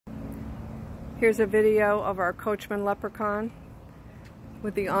Here's a video of our Coachmen LEPRECHAUN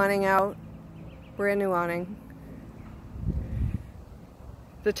with the awning out, brand new awning.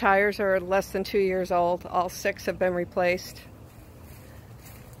 The tires are less than 2 years old. All 6 have been replaced.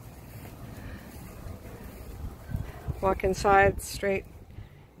 Walk inside, straight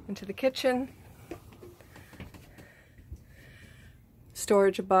into the kitchen.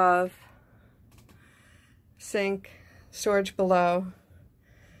 Storage above, sink, storage below.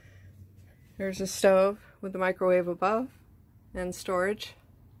 There's a stove with the microwave above and storage.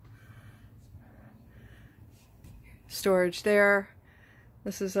 Storage there.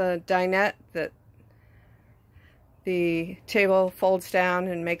 This is a dinette that the table folds down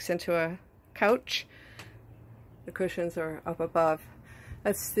and makes into a couch. The cushions are up above.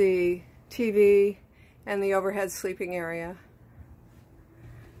 That's the TV and the overhead sleeping area.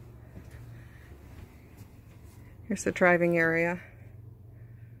 Here's the driving area.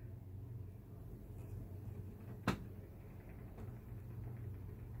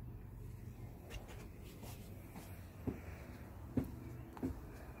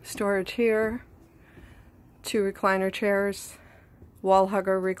 Storage here, 2 recliner chairs, wall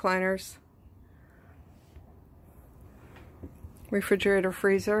hugger recliners, refrigerator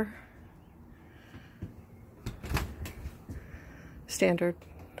freezer, standard.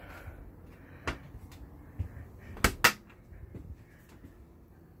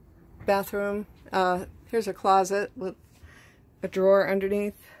 Bathroom, here's a closet with a drawer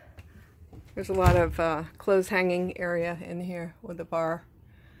underneath. There's a lot of clothes hanging area in here with a bar.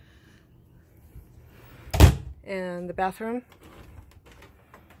 And the bathroom.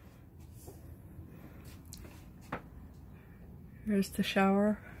 There's the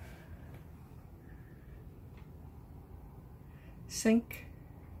shower. Sink.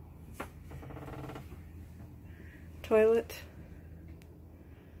 Toilet.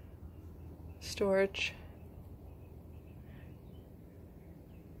 Storage.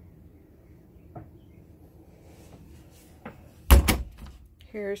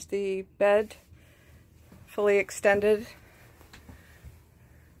 Here's the bed. Fully extended.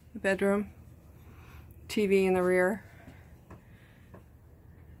 The bedroom. TV in the rear.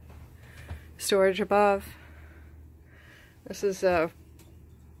 Storage above. This is a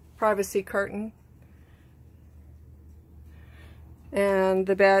privacy curtain. And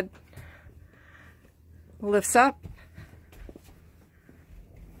the bed lifts up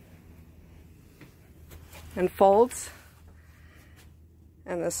and folds.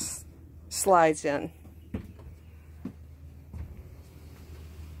 And this slides in.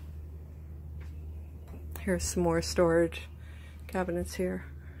 Here's some more storage cabinets here.